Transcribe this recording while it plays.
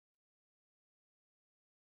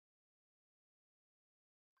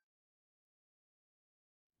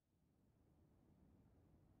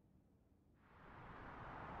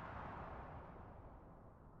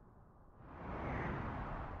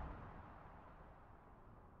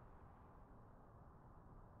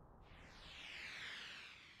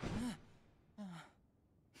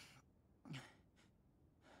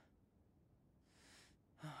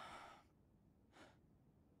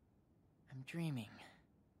dreaming.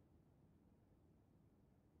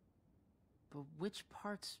 But which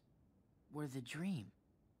parts were the dream?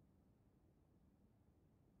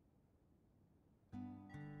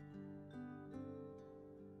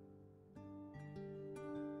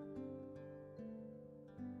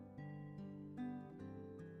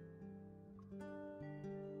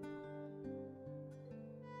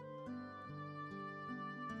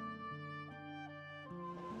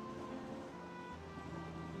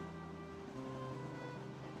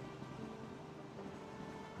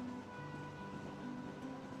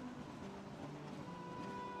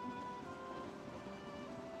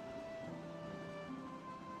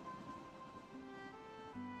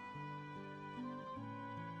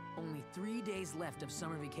 Only 3 days left of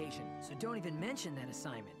summer vacation, so don't even mention that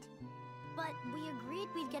assignment. But we agreed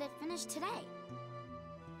we'd get it finished today.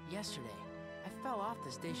 Yesterday, I fell off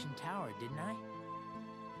the station tower, didn't I?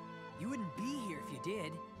 You wouldn't be here if you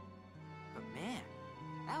did. But man,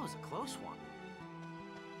 that was a close one.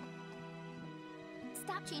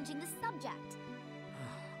 Stop changing the subject.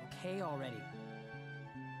 Okay already.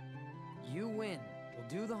 You win. We'll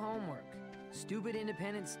do the homework. Stupid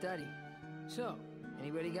independent study. So,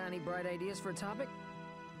 anybody got any bright ideas for a topic?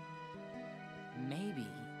 Maybe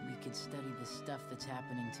we could study the stuff that's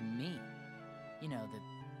happening to me. You know,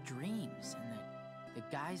 the dreams and the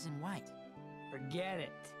guys in white. Forget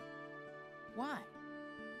it. Why?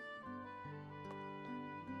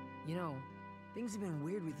 You know, things have been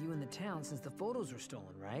weird with you in the town since the photos were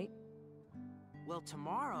stolen, right? Well,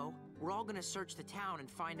 tomorrow, we're all gonna search the town and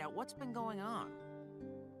find out what's been going on.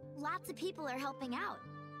 Lots of people are helping out.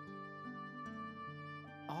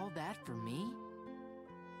 All that for me?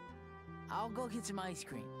 I'll go get some ice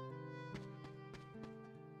cream.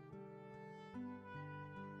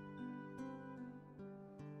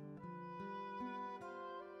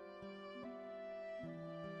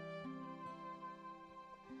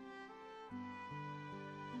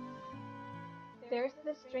 There's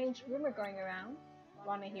this strange rumor going around.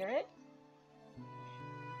 Wanna hear it?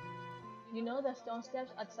 You know the stone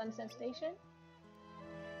steps at Sunset Station?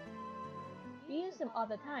 We use them all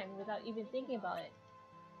the time without even thinking about it.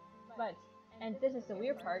 But, and this is the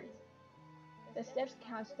weird part, the steps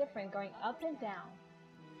counts different going up and down.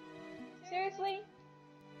 Seriously?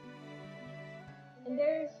 And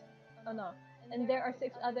there are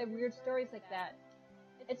 6 other weird stories like that.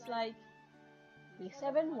 It's like the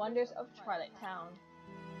 7 wonders of Twilight Town.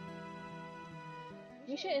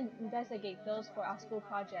 You should investigate those for our school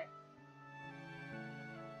project.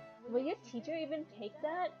 Will your teacher even take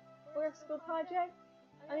that for a school project?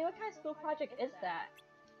 I mean, what kind of school project is that?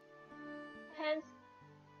 Hence,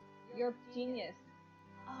 you're a genius.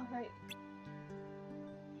 Oh, right.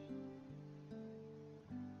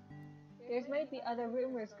 There's might be other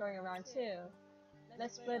rumors going around too.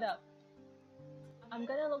 Let's split up. I'm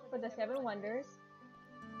gonna look for the 7 wonders.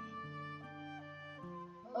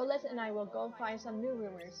 Oles and I will go find some new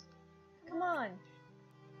rumors. Come on!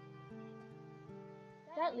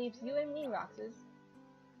 That leaves you and me, Roxas.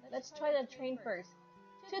 Let's try the train first.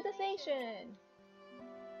 To the station!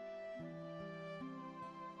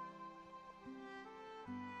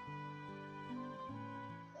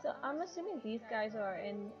 So I'm assuming these guys are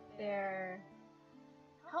in their...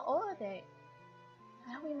 How old are they?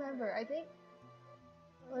 I don't remember. I think...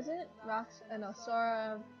 Was it no,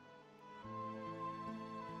 Sora...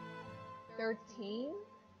 13?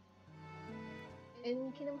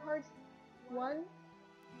 In Kingdom Hearts 1?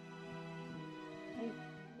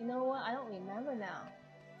 You know what? I don't remember now.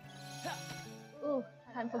 Ooh,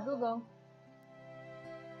 time for Google.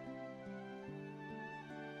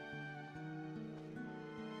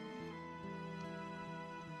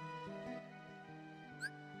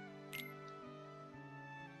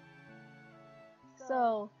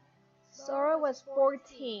 So, Sora was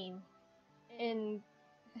 14 in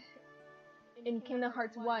Kingdom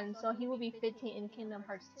Hearts 1, so he will be 15 in Kingdom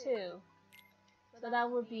Hearts 2. So that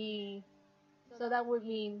would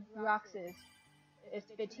mean Roxas is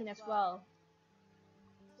 15 as well.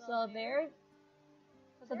 So they're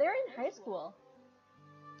in high school.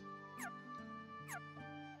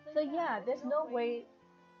 So yeah, there's no way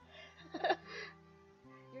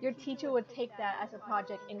your teacher would take that as a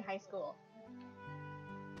project in high school.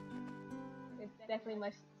 It definitely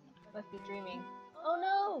must be dreaming. Oh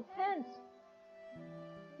no, Pence!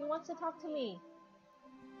 He wants to talk to me.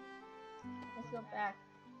 Let's go back.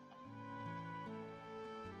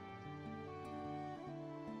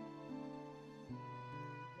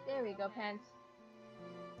 There we go, Pence.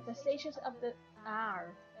 The station's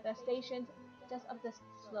just up the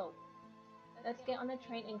slope. Let's get on the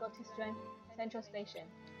train and go to Central Station.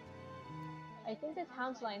 I think the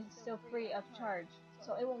town's line is still free of charge,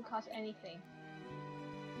 so it won't cost anything.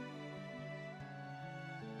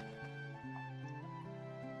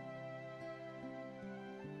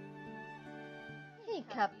 Hey,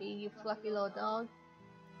 Cuppy, you fluffy little dog.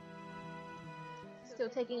 Still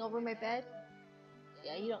taking over my bed?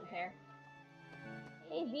 Yeah, you don't care.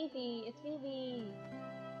 Hey, Vivi, it's Vivi.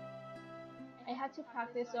 I had to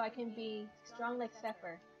practice so I can be strong like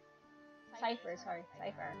Cypher. Cypher.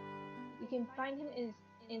 You can find him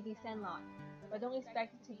in the Sandlot, but don't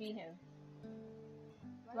expect to beat him.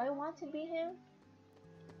 Do I want to beat him?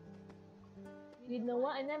 You know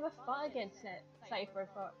what? I never fought against Cypher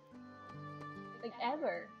for like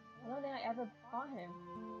ever. I don't think I ever fought him.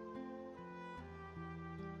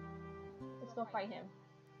 Let's go fight him.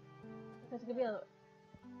 Because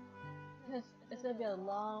it's gonna be a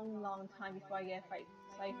long time before I get to fight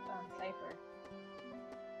Cypher.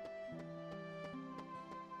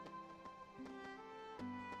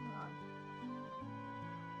 Come on.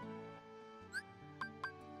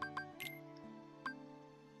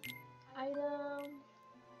 Item.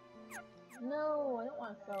 No, I don't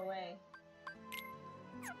want to throw away.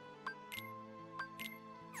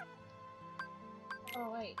 Oh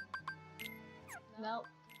wait. Nope.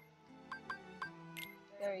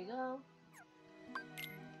 There you go.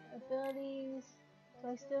 Abilities. Do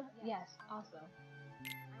I still? Yes, awesome.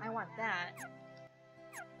 I want that.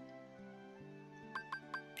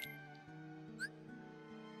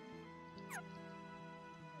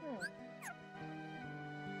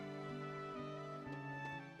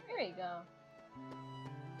 There you go.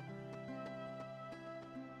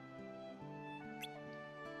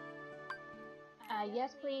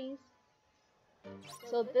 Yes, please.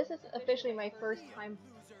 So this is officially my first time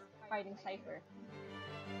fighting Cypher.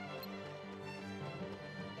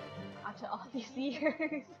 After all these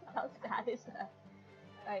years, how sad is that?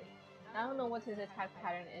 Like, I don't know what his attack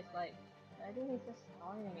pattern is like. But I think he's just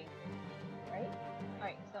stalling me, right?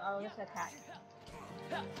 Alright, so I'll just attack.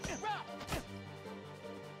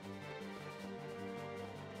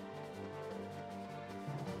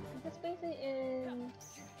 He's just basically in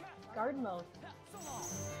guard mode.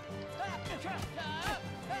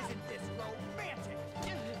 Isn't this romantic?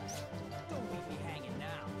 Don't leave me hanging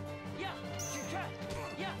now. Yeah. Isn't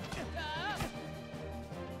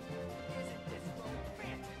this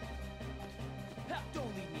romantic?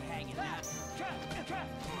 Don't leave me hanging now.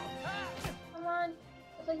 Come on.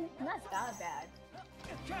 It's like he's not that bad.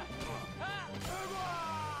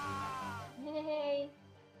 Hey.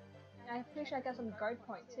 I'm pretty sure I got some guard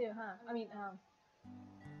points too, huh? I mean,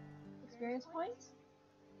 experience points?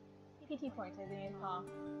 PT points, I think it's called.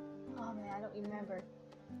 Oh man, I don't remember.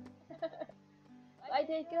 I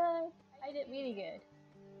did good. I did really good.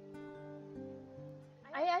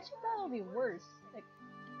 I actually thought it would be worse. Like,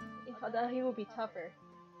 I thought that he would be tougher.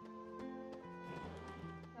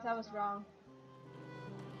 Because I was wrong.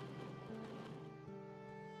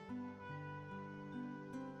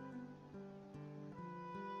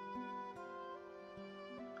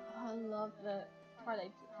 Oh, I love the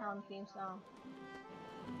Twilight Town theme song.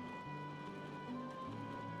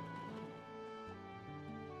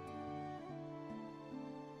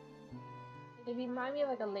 It reminds me of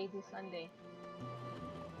like a lazy Sunday.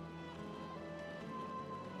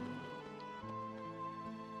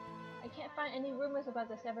 I can't find any rumors about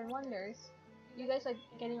the Seven Wonders. You guys are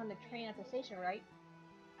getting on the train at the station, right?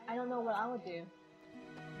 I don't know what I would do.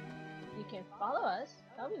 You can follow us.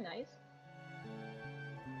 That would be nice.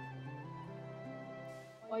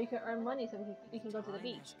 Or you can earn money so we can go to the Time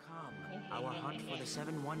beach. has come. Our hunt for the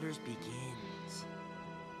Seven Wonders begins.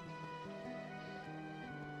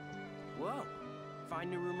 Whoa! Find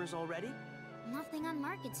new rumors already? Nothing on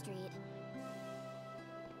Market Street.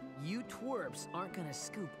 You twerps aren't gonna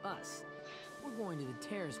scoop us. We're going to the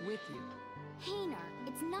terrace with you. Hayner,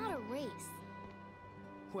 it's not a race.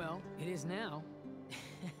 Well, it is now.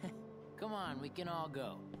 Come on, we can all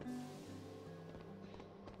go.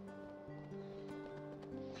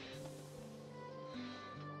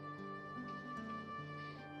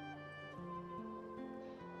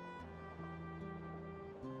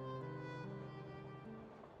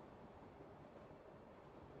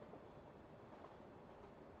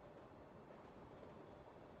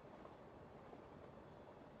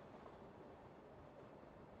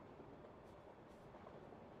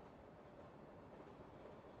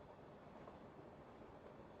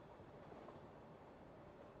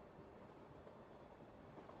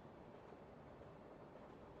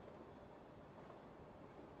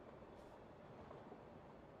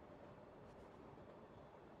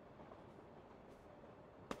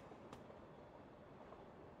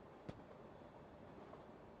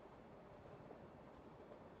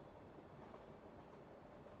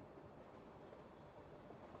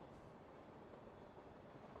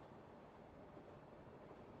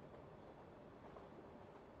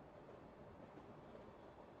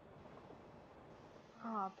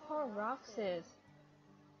 poor Roxas.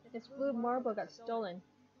 His blue marble got stolen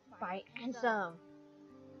by Ansem.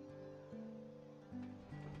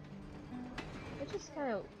 Which is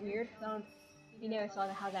kind of weird. You never saw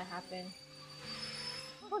how that happened.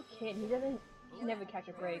 Poor kid, he never catch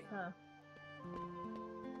a break, huh?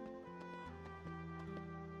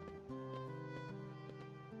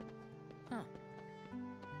 Huh.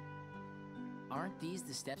 Aren't these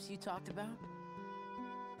the steps you talked about?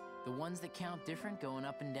 The ones that count different going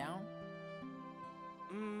up and down?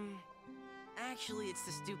 Actually, it's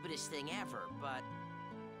the stupidest thing ever, but...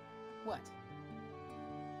 What?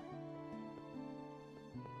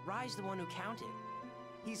 Rai's the one who counted.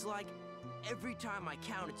 He's like, every time I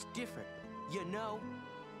count, it's different. You know?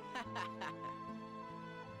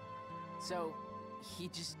 So, he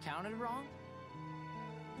just counted wrong?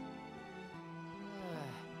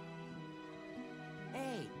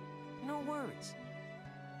 Hey, no words.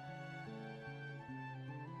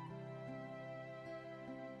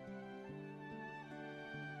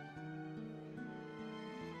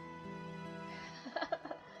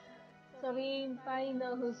 So we finally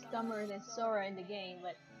know who's dumber than Sora in the game,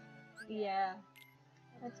 but yeah,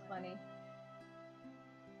 that's funny.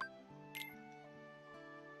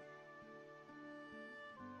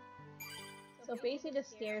 So basically the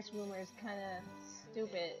stairs rumor is kinda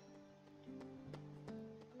stupid.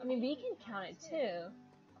 I mean, we can count it too,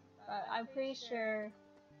 but I'm pretty sure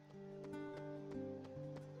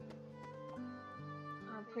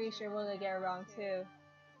we're gonna get it wrong too.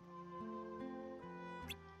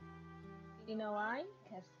 You know why?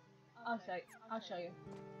 Because I'll show you.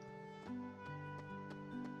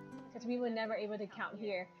 Because we were never able to count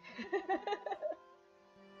here.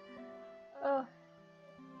 Oh.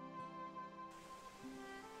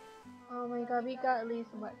 Oh my god, we got at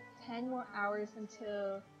least what 10 more hours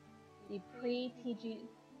until the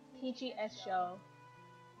pre-TGS show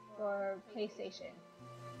for PlayStation.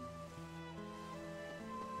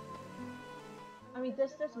 I mean,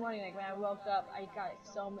 this morning, like when I woke up, I got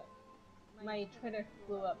so much. My Twitter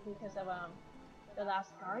blew up because of The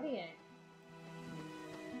Last Guardian.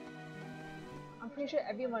 I'm pretty sure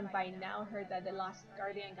everyone by now heard that The Last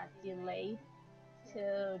Guardian got delayed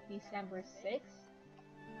till December 6th.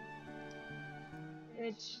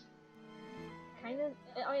 Which kind of,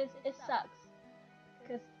 it sucks.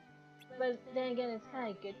 But then again, it's kind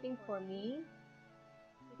of a good thing for me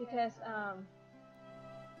because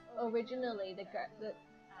originally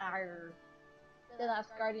The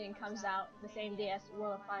Last Guardian comes out the same day as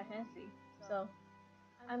World of Final Fantasy, so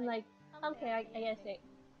I'm like, okay, I guess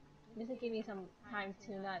this will give me some time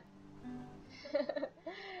to not.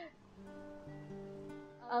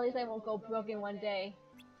 At least I won't go broke in one day.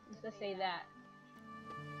 Let's say that.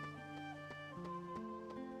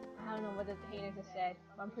 I don't know what the haters have said,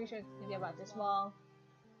 but I'm pretty sure it's gonna be about this wall,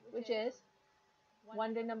 which is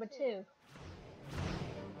Wonder number 2.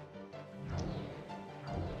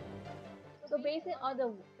 So basically, all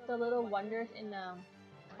the little wonders in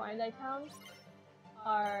Twilight Town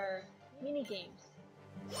are mini games.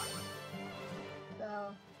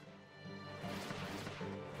 So,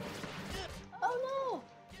 oh no!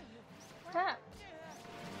 Crap!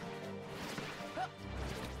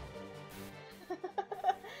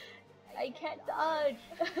 I can't dodge.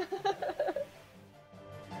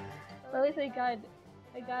 At least I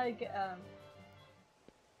gotta get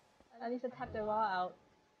at least I tap the wall out.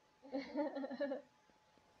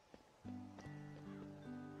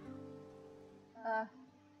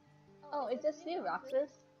 Oh, it's just you,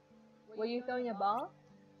 Roxas. Were you throwing a ball?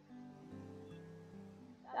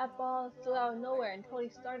 That ball flew out of nowhere and totally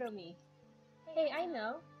startled me. Hey, I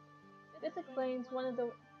know. This explains one of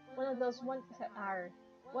those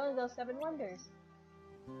 7 wonders.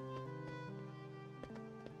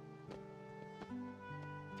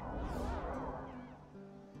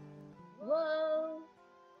 Whoa!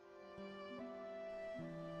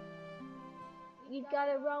 You got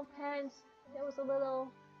it wrong, Pants. There was a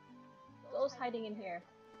little ghost hiding in here.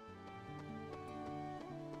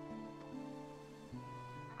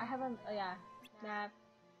 I have a map.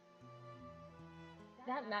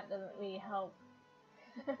 That map doesn't really help.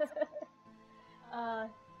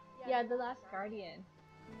 Yeah, The Last Guardian.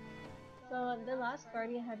 So The Last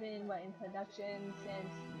Guardian had been in production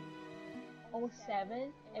since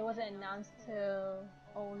 2007. It wasn't announced till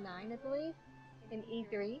 2009, I believe, in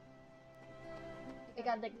E3. It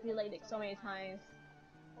got delayed so many times.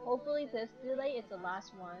 Hopefully this delay is the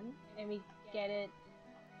last one, and we get it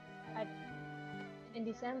in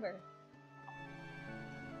December.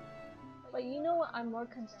 But you know what I'm more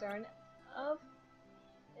concerned of?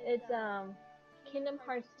 It's Kingdom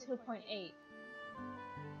Hearts 2.8.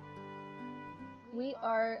 we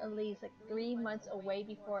are at least like 3 months away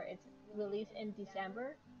before it's released in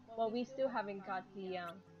December, but we still haven't got the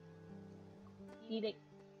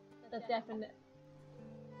definite.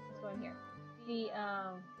 Let's go in here. The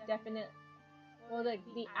definite, well,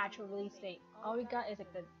 the actual release date. All we got is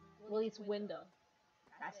like the release window.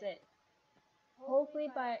 That's it. Hopefully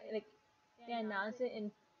by like they announce it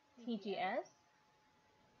in TGS,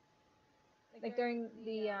 like during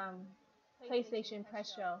the PlayStation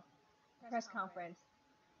press conference.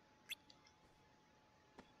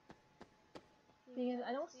 Because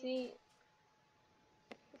I don't see,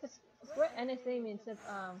 because Square Enix naming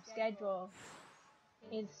schedule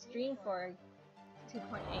is streamed for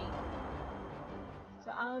 2.8.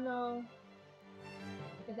 So I don't know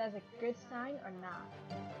if that's a good sign or not.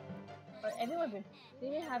 But everyone's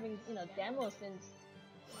they've been having, you know, demos since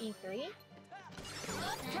E3.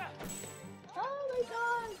 Oh my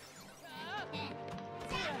god!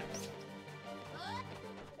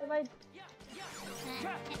 If I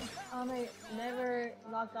never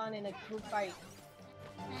logged on in a group fight.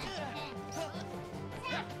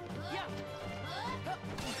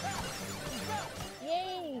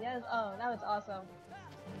 Yay! That was awesome.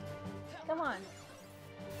 Come on.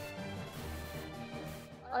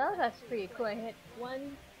 Oh, that was actually pretty cool. I hit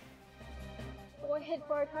 4 hit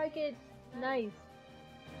for our targets. Nice.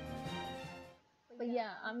 But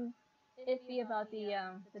yeah, I'm iffy about the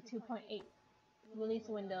 2.8 release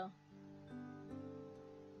window.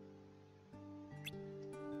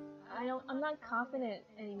 I'm not confident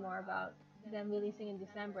anymore about them releasing in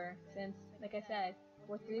December, since, like I said,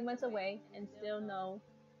 we're 3 months away and still no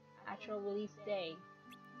actual release day.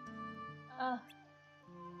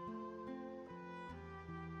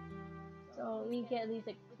 So we get at least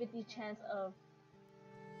like 50 chance of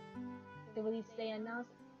the release day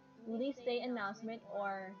announcement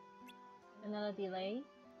or another delay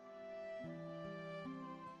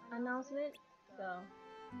announcement. So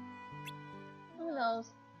who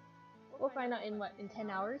knows? We'll find out in 10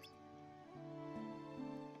 hours.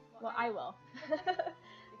 Well, I will.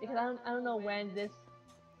 Because I don't know when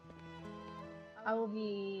I will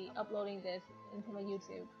be uploading this into my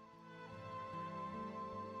YouTube.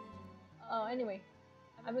 Oh, anyway,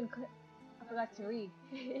 I forgot to read.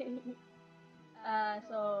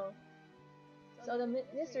 So the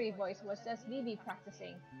mystery voice was just Vivi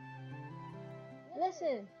practicing.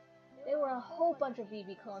 Listen, there were a whole bunch of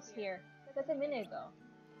Vivi clones here just a minute ago.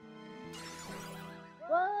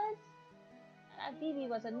 What? That Vivi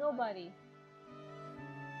was a nobody.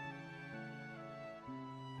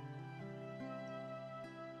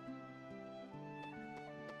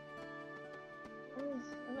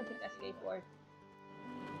 I'm gonna take that skateboard.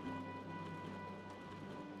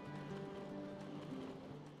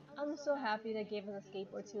 I'm so happy they gave us a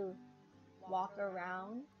skateboard to walk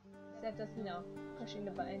around instead of just, you know, pushing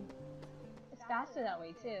the button. It's faster that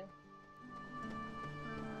way too.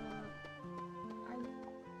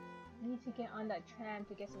 I need to get on that tram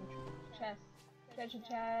to get some treasure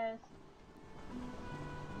chest.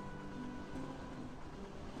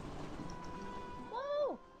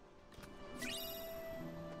 Whoa!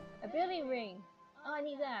 Ability ring. Oh, I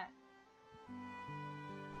need that.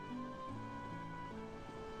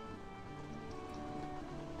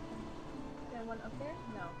 Is there one up there?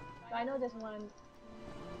 No. But I know there's one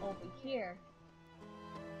over here.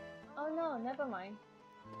 Oh no, never mind.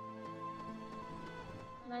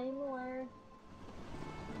 Not anymore.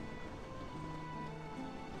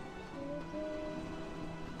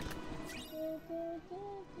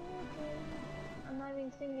 I'm not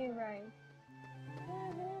even singing right.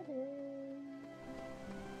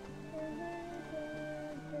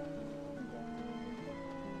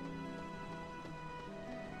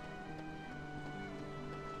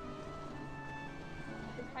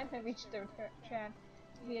 The time I reached the tram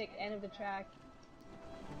to be like the end of the track.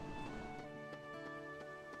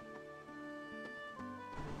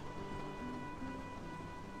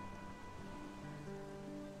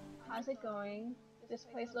 How's it going? This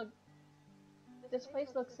place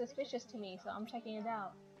looks suspicious to me, so I'm checking it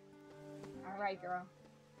out. Alright, girl.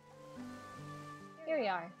 Here we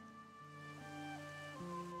are.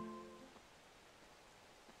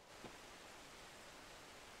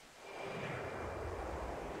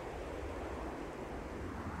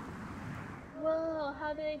 Whoa,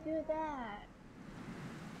 how did I do that?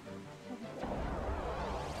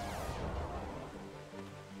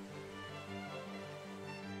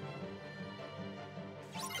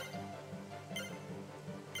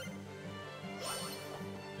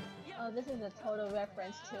 Oh, this is a total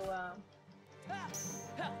reference to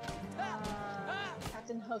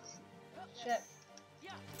Captain Hook's ship.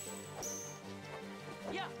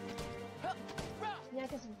 Yeah,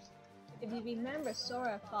 because if you remember,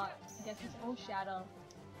 Sora fought against his own shadow.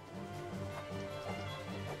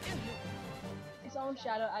 His own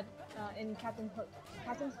shadow at in Captain Hook's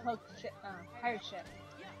pirate ship.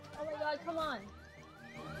 Oh my God! Come on!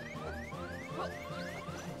 Come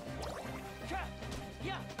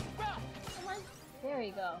on! There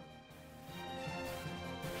you go.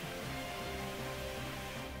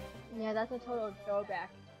 Yeah, that's a total throwback.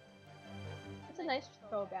 It's a nice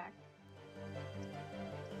throwback.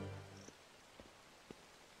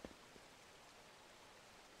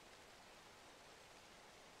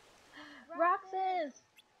 Roxas!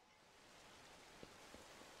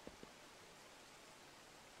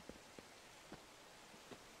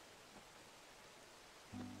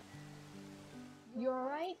 You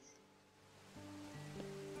alright?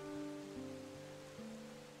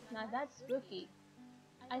 Now that's spooky.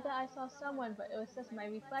 I thought I saw someone, but it was just my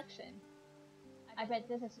reflection. I bet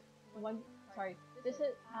this is one. Sorry, this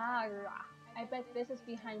is I bet this is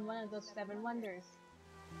behind one of those 7 wonders.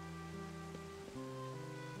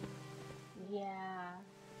 Yeah.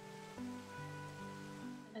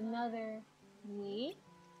 Another me?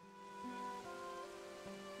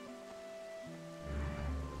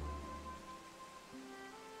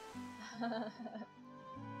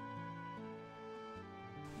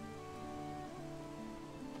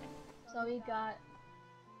 So we got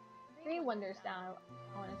 3 wonders down,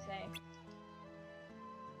 I want to say.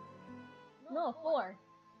 No, 4.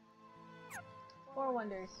 4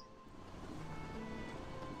 wonders.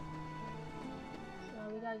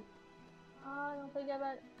 So we got... Oh, don't forget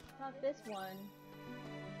about not this one.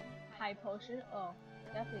 High potion. Oh,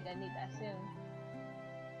 definitely gonna need that soon.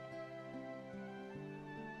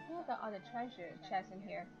 I think I got all the treasure chests in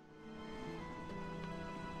here.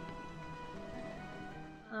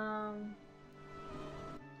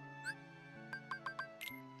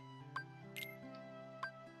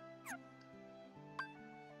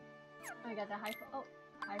 I got the high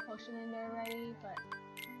potion in there already, but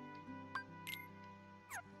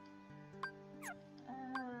I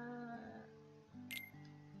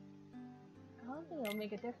don't think it'll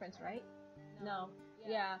make a difference, right? No.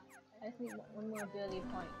 Yeah, I just need one more ability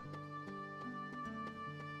point.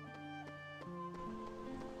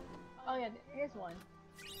 Oh yeah, here's one.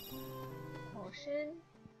 Potion.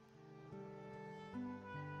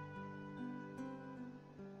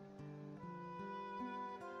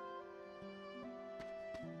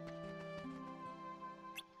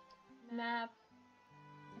 Map.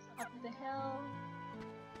 It's up the hill.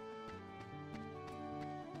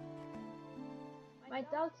 My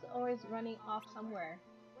dog's always running off somewhere.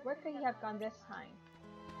 Where could he have gone this time?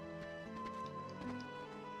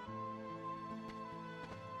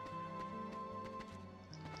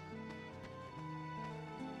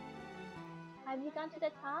 Have you gone to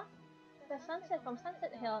the top? The sunset from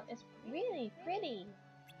Sunset Hill is really pretty.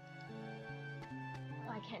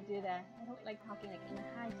 Oh, I can't do that. I don't like talking like in a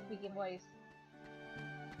high squeaky voice.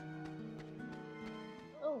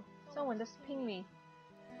 Oh, someone just pinged me.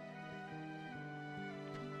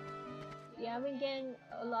 Yeah, I've been getting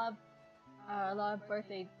a lot of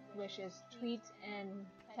birthday wishes, tweets, and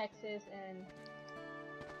texts,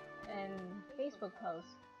 and Facebook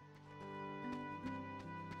posts.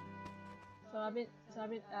 So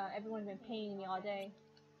everyone's been paying me all day.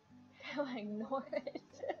 I ignore it.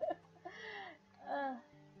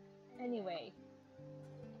 Anyway.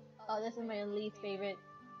 Oh, this is my least favorite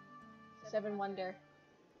 7 wonder.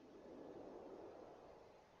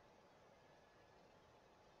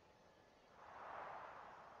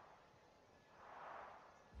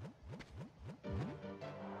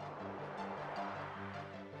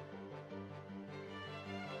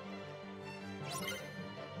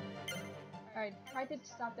 Alright, try to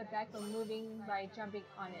stop the bag from moving by jumping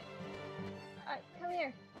on it. Alright, come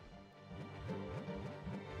here.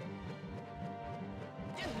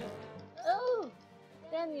 Oh!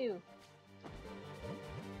 Damn you!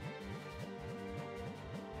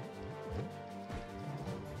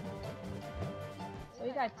 So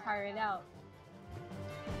we gotta tire it out.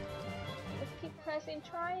 Just keep pressing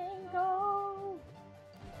triangle!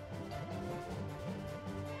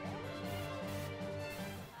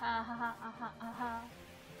 Ha ha ha ha ha ha ha.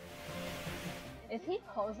 Is he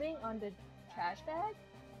posing on the trash bag?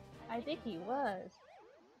 I think he was.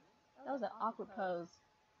 That was an awkward pose.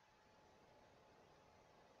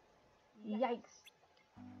 Yikes.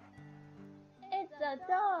 It's a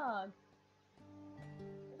dog!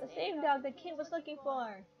 The same dog the kid was looking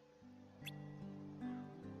for.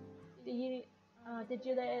 Did you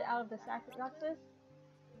let it out of the sack, Roxas?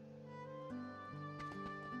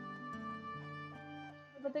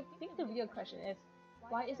 But I think the real question is,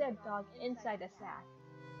 Why is there a dog inside the sack?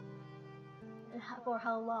 And for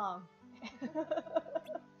how long?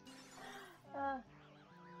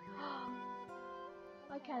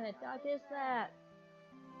 What kind of dog is that?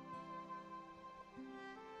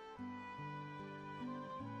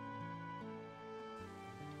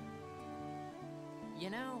 You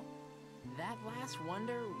know, that last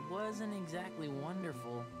wonder wasn't exactly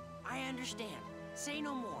wonderful. I understand. Say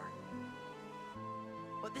no more.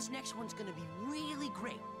 But this next one's gonna be really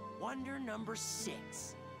great. Wonder number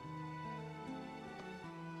 6.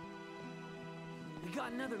 We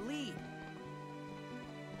got another lead.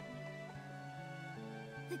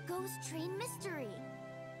 The ghost train mystery.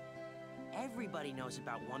 Everybody knows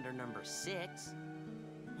about wonder number 6.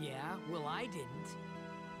 Yeah, well, I didn't.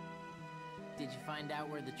 Did you find out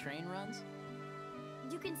where the train runs?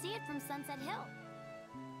 You can see it from Sunset Hill.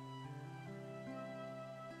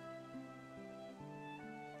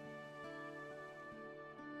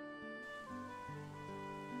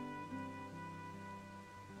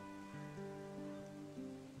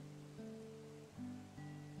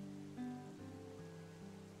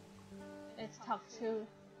 It's tough too.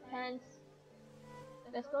 Hence,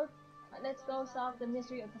 let's go solve the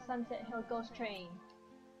mystery of the Sunset Hill ghost train.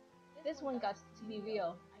 This one got to be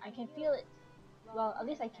real. I can feel it. Well, at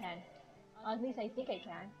least I can. Or at least I think I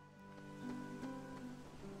can.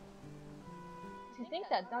 To think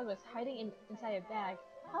that dog was hiding inside a bag.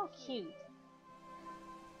 How cute.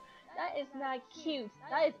 That is not cute.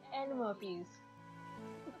 That is animal abuse.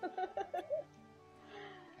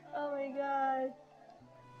 Oh my god.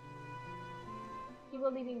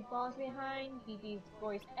 People leaving balls behind, BB's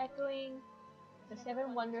voice echoing. The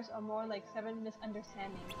 7 wonders are more like 7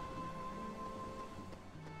 misunderstandings.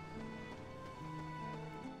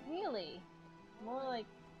 Really? More like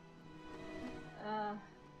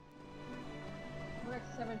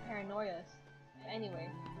 7 paranoias. But anyway.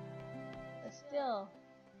 But still,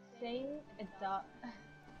 saying a dog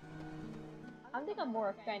I think I'm more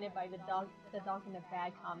offended by the dog in the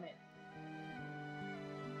bag comment.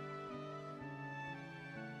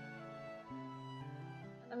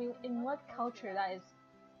 I mean, in what culture that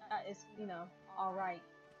is, you know, alright.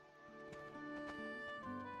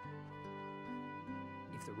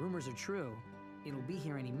 If the rumors are true, it'll be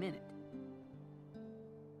here any minute.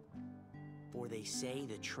 For they say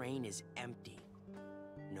the train is empty.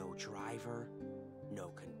 No driver,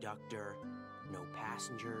 no conductor, no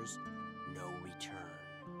passengers, no return.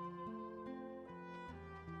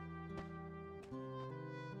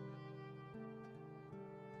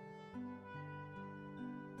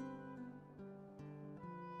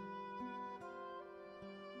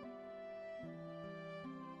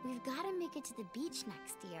 We've got to make it to the beach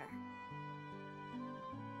next year.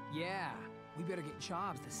 Yeah, we better get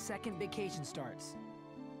jobs the second vacation starts.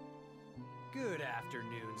 Good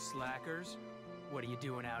afternoon, slackers. What are you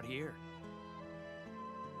doing out here?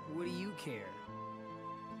 What do you care?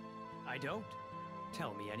 I don't.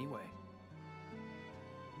 Tell me anyway.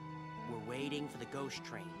 We're waiting for the ghost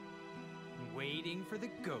train. Waiting for the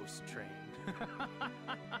ghost train.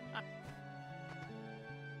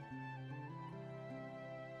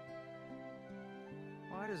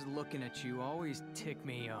 Why does looking at you always tick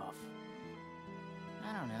me off?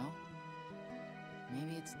 I don't know.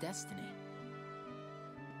 Maybe it's destiny.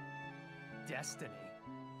 Destiny?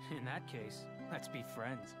 In that case, let's be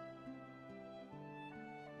friends.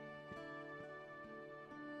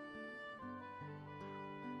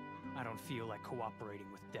 I don't feel like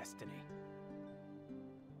cooperating with destiny.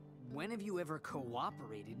 When have you ever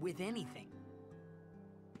cooperated with anything?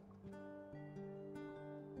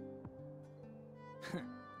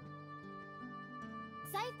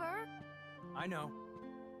 Cypher! I know.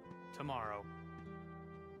 Tomorrow.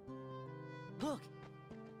 Look!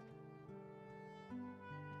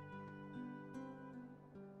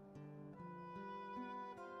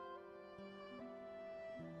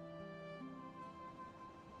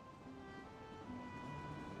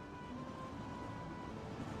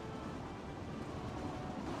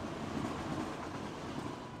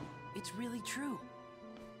 It's really true.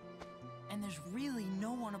 And there's really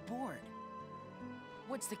no one aboard.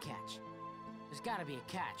 What's the catch? There's gotta be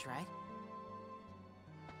a catch, right?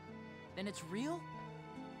 Then it's real?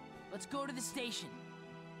 Let's go to the station.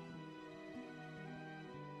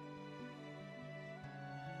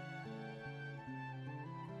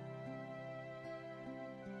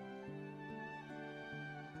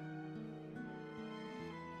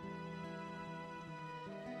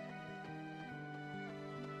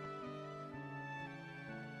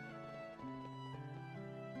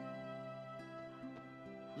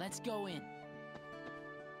 Let's go in.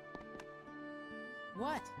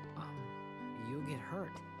 What? you'll get hurt.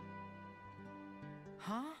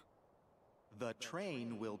 Huh? The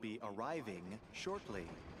train will be arriving shortly.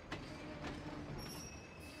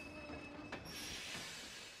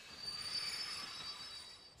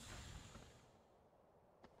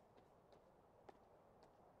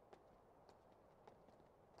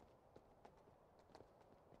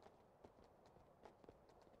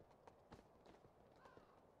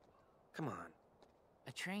 Come on,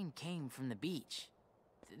 A train came from the beach.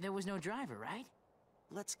 There was no driver, right?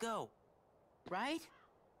 let's go. Right?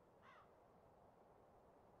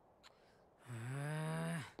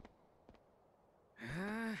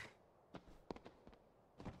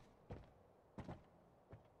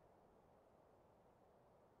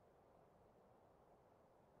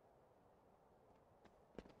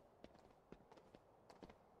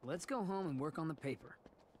 Let's go home and work on the paper.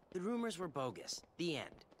 The rumors were bogus. The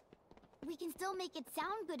end. We can still make it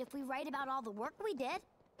sound good if we write about all the work we did.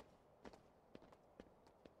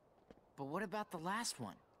 But what about the last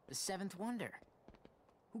one? The seventh wonder?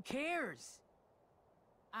 Who cares?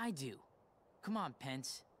 I do. Come on,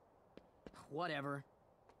 Pence. Whatever.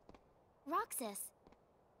 Roxas,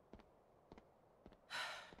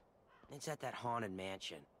 It's at that haunted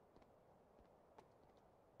mansion.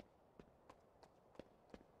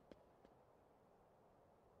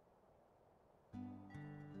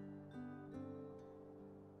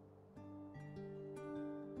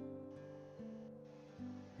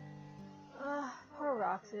 Poor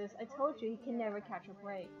Roxas. I told you he can never catch a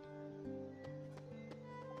break.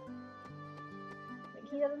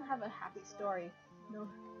 Like, he doesn't have a happy story.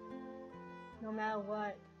 No matter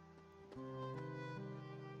what.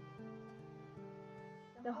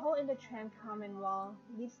 The hole in the tram common wall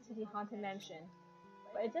leads to the haunted mansion.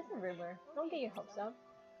 But it's just a rumor. Don't get your hopes up.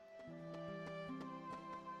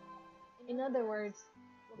 In other words,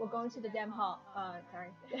 we're going to the damn hall.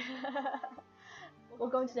 Sorry. We're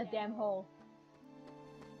going to the damn hole.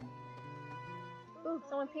 Ooh,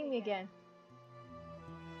 someone pinged me again.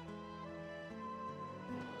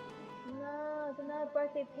 No, it's another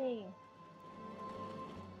birthday ping.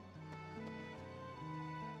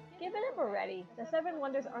 Give it up already. The seven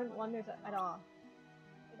wonders aren't wonders at all.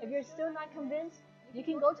 If you're still not convinced, you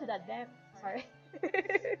can go to that damn. Sorry.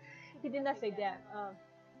 He did not say damn.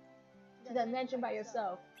 To that mansion by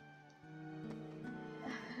yourself.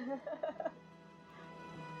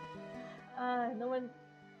 No one.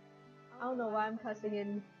 I don't know why I'm cussing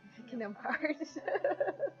in Kingdom Hearts.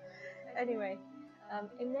 Anyway,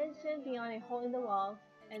 it mentioned beyond a hole in the wall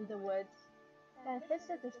and the woods that fits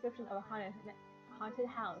the description of a haunted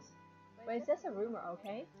house, but it's just a rumor,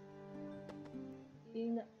 okay?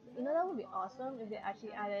 You know that would be awesome if they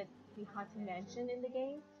actually added the haunted mansion in the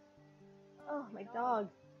game. Oh, my dog!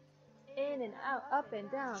 In and out, up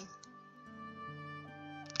and down.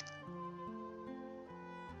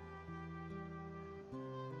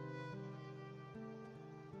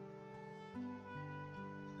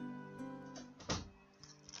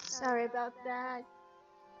 Sorry about that.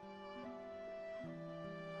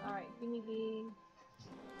 Alright, Beanie Bee.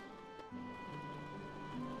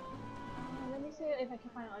 Let me see if I can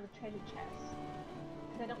find all the treasure chests.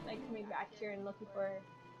 Because I don't like coming back here and looking for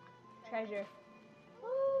treasure.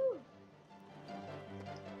 Woo!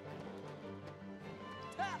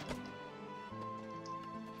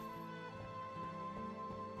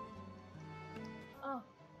 Oh.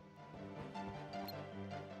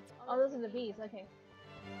 Oh, those are the bees, okay.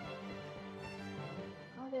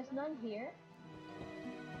 Oh, there's none here.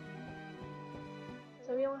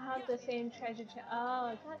 So we don't have the same treasure chest.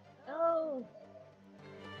 Oh, oh!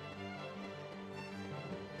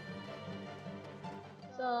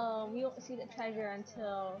 So we won't see the treasure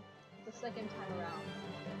until the second time around.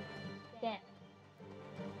 Damn.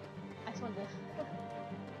 I just wanted to...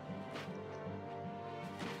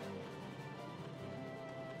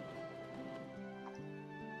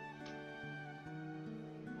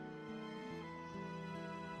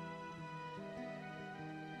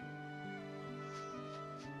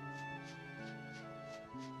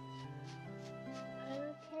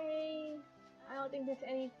 Okay, I don't think there's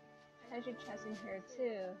any treasure chests in here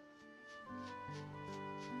too.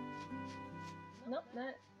 Nope,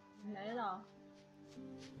 not at all.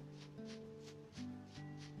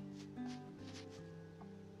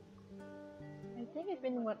 I think it's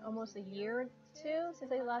been what, almost a year or two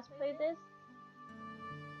since I last played this.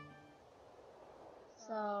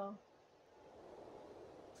 So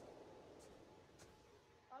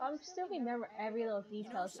I still remember every little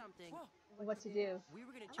details of what to do.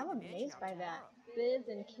 I'm amazed by that. Biz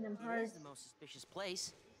and Kingdom Hearts. It is the most suspicious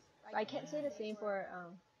place. But I can't say the same for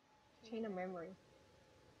Chain of Memory.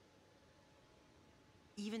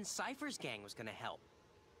 Even Cypher's gang was gonna help.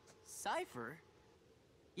 Cypher?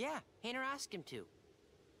 Yeah, Hayner asked him to.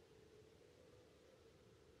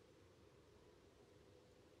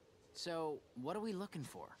 So, what are we looking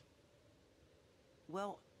for?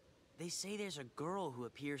 Well, they say there's a girl who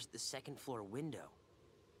appears at the second floor window,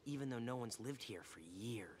 even though no one's lived here for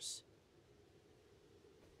years.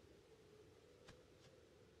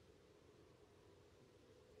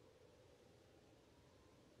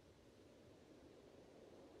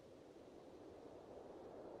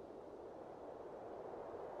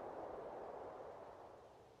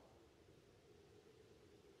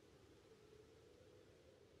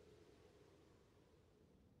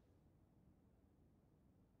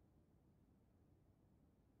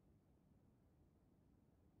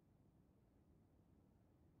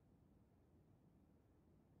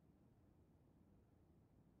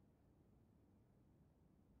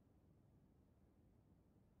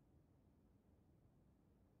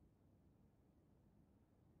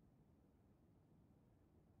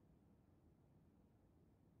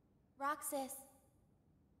 Roxas,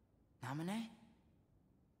 Namine?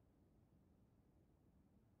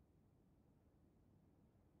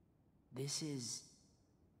 This is...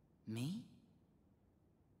 me?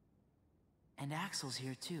 And Axel's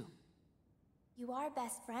here too. you are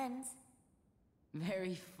best friends.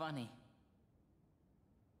 Very funny.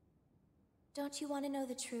 Don't you want to know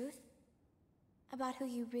the truth? About who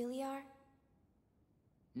you really are?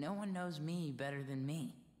 No one knows me better than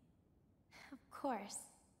me. Of course.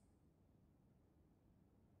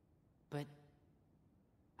 But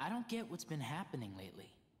I don't get what's been happening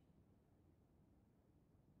lately.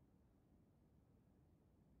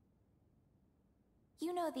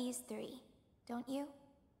 You know these three, don't you?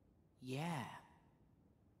 Yeah.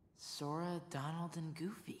 Sora, Donald, and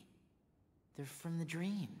Goofy. They're from the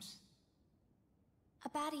dreams.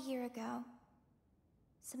 About a year ago,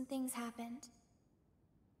 some things happened.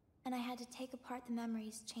 And I had to take apart the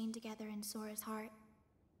memories chained together in Sora's heart.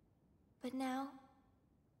 But now,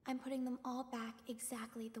 I'm putting them all back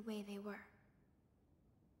exactly the way they were.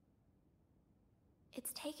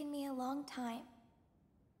 It's taken me a long time,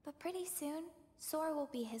 but pretty soon, Sora will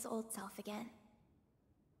be his old self again.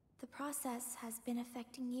 The process has been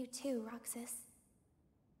affecting you too, Roxas.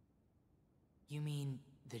 You mean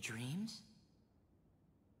the dreams?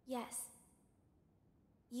 Yes.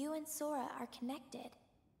 You and Sora are connected.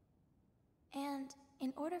 And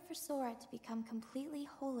in order for Sora to become completely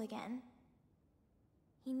whole again,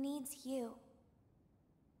 he needs you.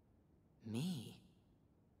 Me?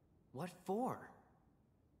 What for?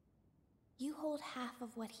 You hold half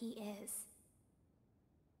of what he is.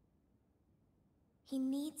 He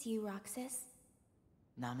needs you, Roxas.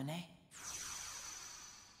 Namine?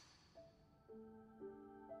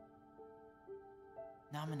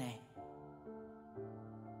 Namine.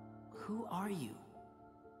 Who are you?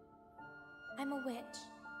 I'm a witch,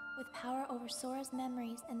 with power over Sora's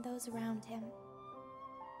memories and those around him.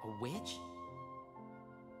 A witch?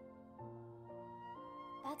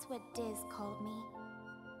 That's what Diz called me.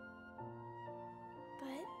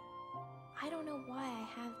 But I don't know why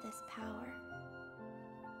I have this power.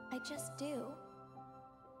 I just do.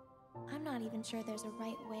 I'm not even sure there's a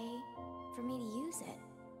right way for me to use it.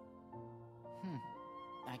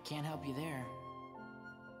 I can't help you there.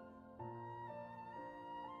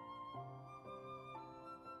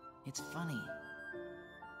 It's funny.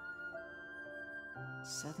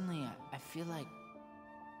 Suddenly, I feel like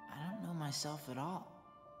I don't know myself at all.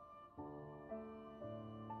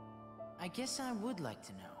 I guess I would like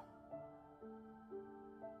to know.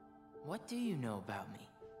 What do you know about me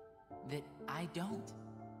that I don't?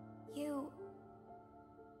 You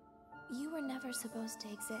were never supposed to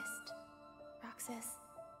exist, Roxas.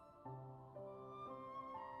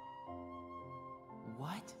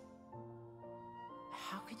 What?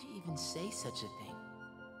 How could you even say such a thing?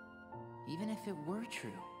 Even if it were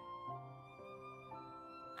true.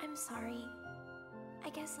 I'm sorry. I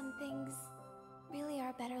guess some things really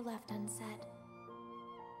are better left unsaid.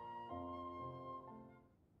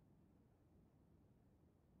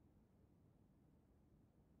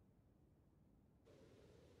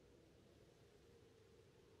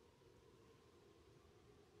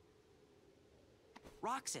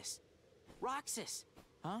 Roxas! Roxas!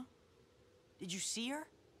 Huh? Did you see her?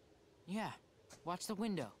 Yeah. Watch the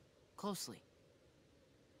window. Closely.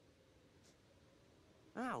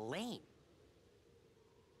 Ah, lame.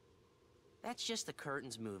 That's just the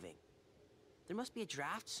curtains moving. There must be a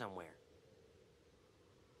draft somewhere.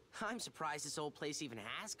 I'm surprised this old place even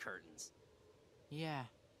has curtains. Yeah.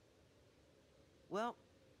 Well,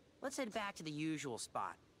 let's head back to the usual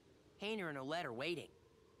spot. Hayner and Olette are waiting.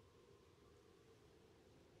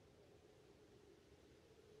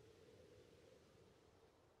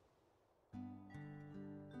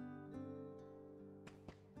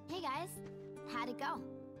 Hey guys, how'd it go?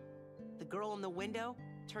 The girl in the window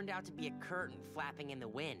turned out to be a curtain flapping in the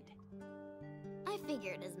wind. I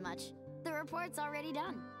figured as much. The report's already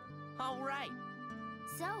done. All right.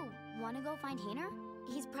 So, wanna go find Hayner?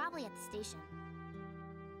 He's probably at the station.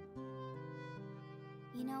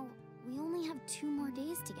 You know, we only have 2 more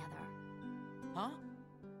days together. Huh?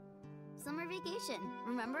 Summer vacation,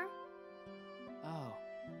 remember? Oh.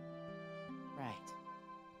 Right.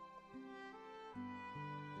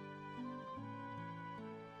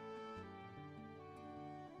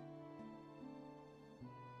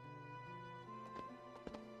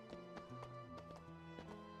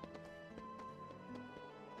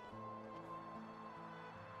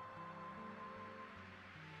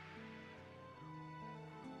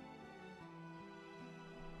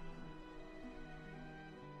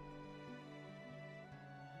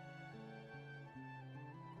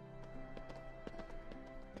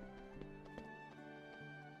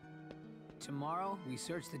 Tomorrow, we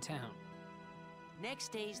search the town.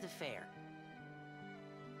 Next day's the fair.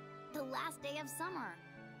 The last day of summer.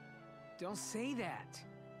 Don't say that.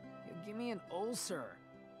 You'll give me an ulcer.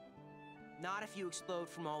 Not if you explode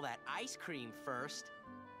from all that ice cream first.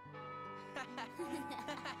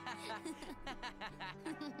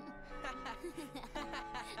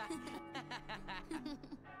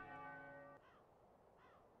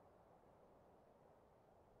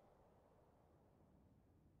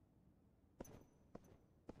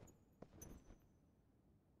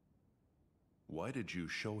 Why did you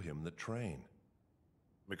show him the train?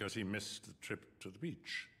 Because he missed the trip to the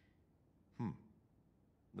beach.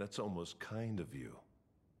 That's almost kind of you.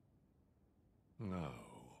 Now,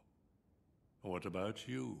 what about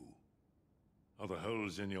you? Are the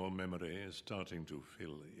holes in your memory starting to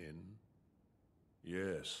fill in?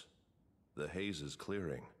 Yes. The haze is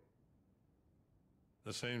clearing.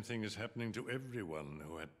 The same thing is happening to everyone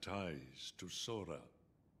who had ties to Sora.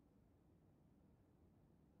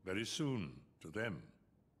 Very soon, to them,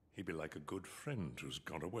 he'd be like a good friend who's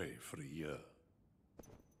gone away for a year.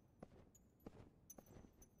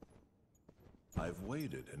 I've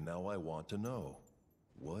waited, and now I want to know.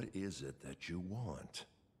 What is it that you want?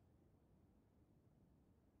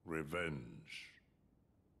 Revenge.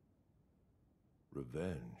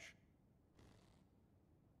 Revenge?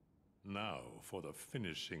 Now for the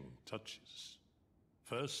finishing touches.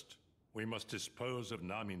 First, we must dispose of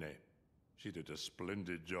Namine. She did a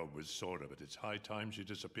splendid job with Sora, but it's high time she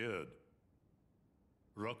disappeared.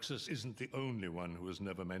 Roxas isn't the only one who was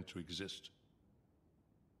never meant to exist.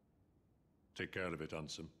 Take care of it,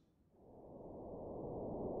 Ansem.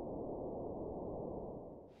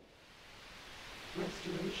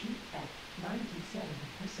 Restoration at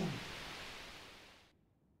 97%.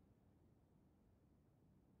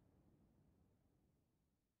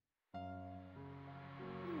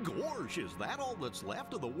 Gorge, is that all that's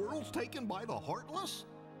left of the worlds taken by the Heartless?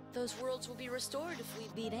 Those worlds will be restored if we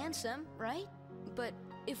beat Ansem, right? But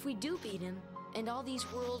if we do beat him, and all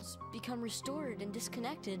these worlds become restored and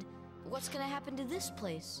disconnected, what's gonna happen to this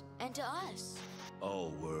place, and to us? All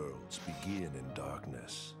worlds begin in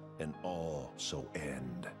darkness, and all so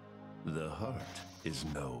end. The heart is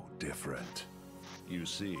no different. You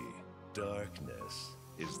see, darkness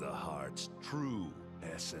is the heart's true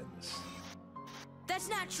essence. That's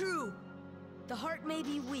not true! The heart may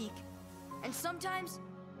be weak, and sometimes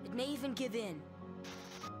it may even give in.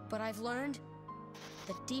 But I've learned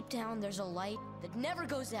that deep down there's a light that never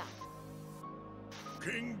goes out.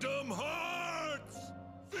 Kingdom Hearts!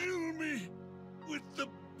 Fill me with the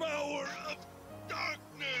power of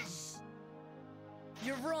darkness!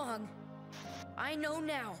 You're wrong. I know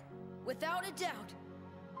now, without a doubt,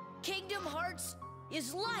 Kingdom Hearts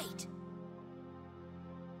is light!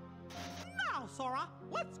 Now, Sora,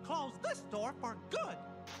 let's close this door for good.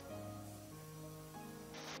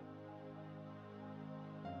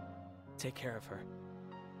 Take care of her.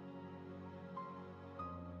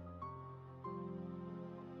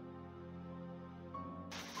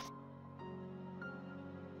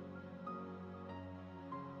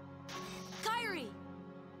 KHII!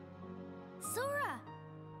 Sora!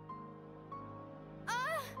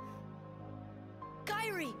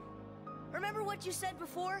 KHII! Remember what you said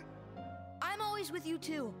before? I'm always with you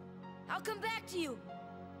too. I'll come back to you.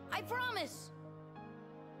 I promise.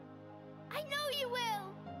 I know you will!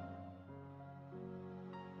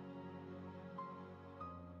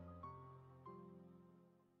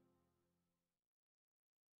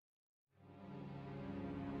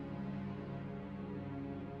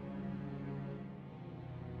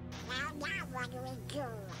 Now what do we do?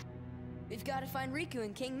 We've got to find Riku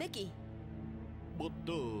and King Mickey. But,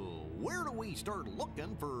 where do we start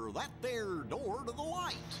looking for that there door to the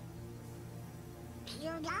light?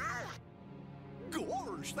 you know?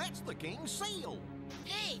 Gorge, that's the king's seal.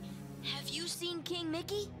 Hey, have you seen King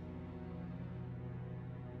Mickey?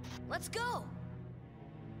 Let's go.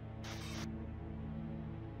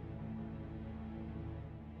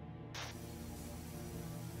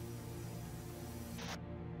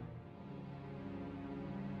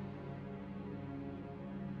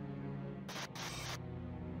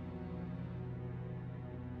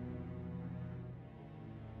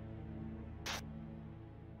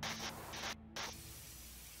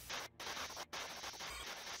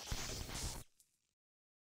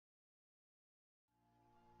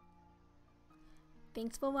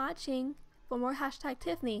 Thanks for watching. For more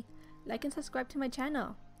 #Tiffany, like and subscribe to my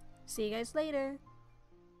channel. See you guys later.